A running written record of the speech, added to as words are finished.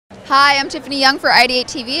Hi, I'm Tiffany Young for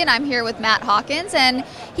IdeateTV, and I'm here with Matt Hawkins, and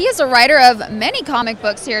he is a writer of many comic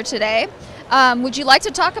books here today. Would you like to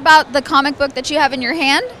talk about the comic book that you have in your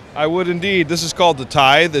hand? I would indeed. This is called The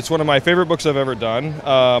Tithe. It's one of my favorite books I've ever done.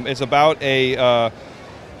 It's about the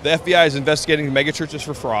FBI is investigating megachurches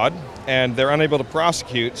for fraud, and they're unable to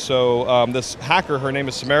prosecute. So this hacker, her name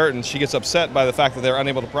is Samaritan, she gets upset by the fact that they're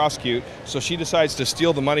unable to prosecute. So she decides to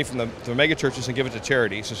steal the money from the megachurches and give it to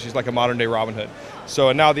charity. So she's like a modern day Robin Hood. So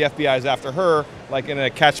and now the FBI is after her, like in a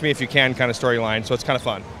catch me if you can kind of storyline. So it's kind of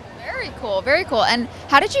fun. Very cool, very cool. And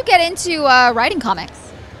how did you get into writing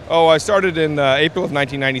comics? Oh, I started in April of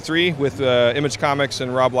 1993 with Image Comics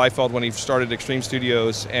and Rob Liefeld when he started Extreme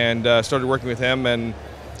Studios, and started working with him. And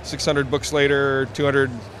 600 books later, 200,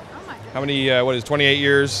 how many, 28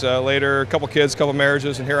 years later, a couple kids, a couple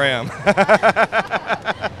marriages, and here I am. Oh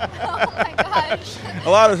my gosh. A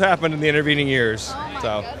lot has happened in the intervening years. Oh my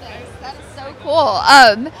goodness, that is so cool.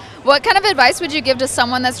 What kind of advice would you give to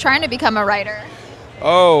someone that's trying to become a writer?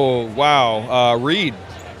 Oh, wow, read.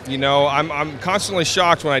 You know, I'm constantly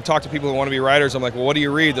shocked when I talk to people who want to be writers. I'm like, well, what do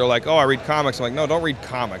you read? They're like, oh, I read comics. I'm like, no, don't read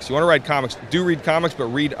comics. You want to write comics, do read comics, but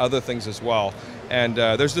read other things as well. And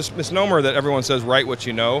there's this misnomer that everyone says, write what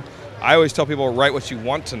you know. I always tell people, write what you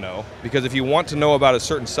want to know, because if you want to know about a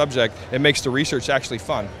certain subject, it makes the research actually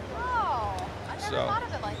fun. Oh, I never thought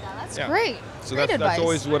of it like that. That's great. So great that's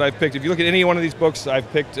always what I've picked. If you look at any one of these books I've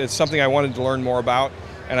picked, it's something I wanted to learn more about,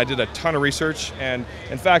 and I did a ton of research. And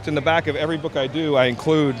in fact, in the back of every book I do, I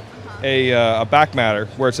include a back matter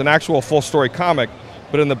where it's an actual full story comic,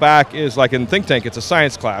 but in the back is, like in Think Tank, it's a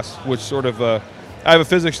science class, which sort of, I have a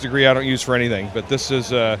physics degree I don't use for anything, but this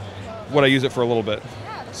is what I use it for a little bit.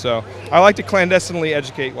 So I like to clandestinely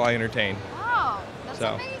educate while I entertain. Wow, that's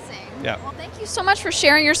amazing. Yeah. Well, thank you so much for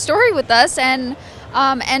sharing your story with us and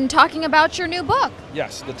talking about your new book.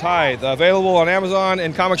 Yes, The Tithe, available on Amazon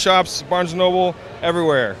and comic shops, Barnes & Noble,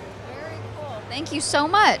 everywhere. Very cool. Thank you so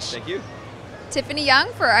much. Thank you. Tiffany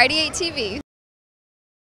Young for IdeateTV.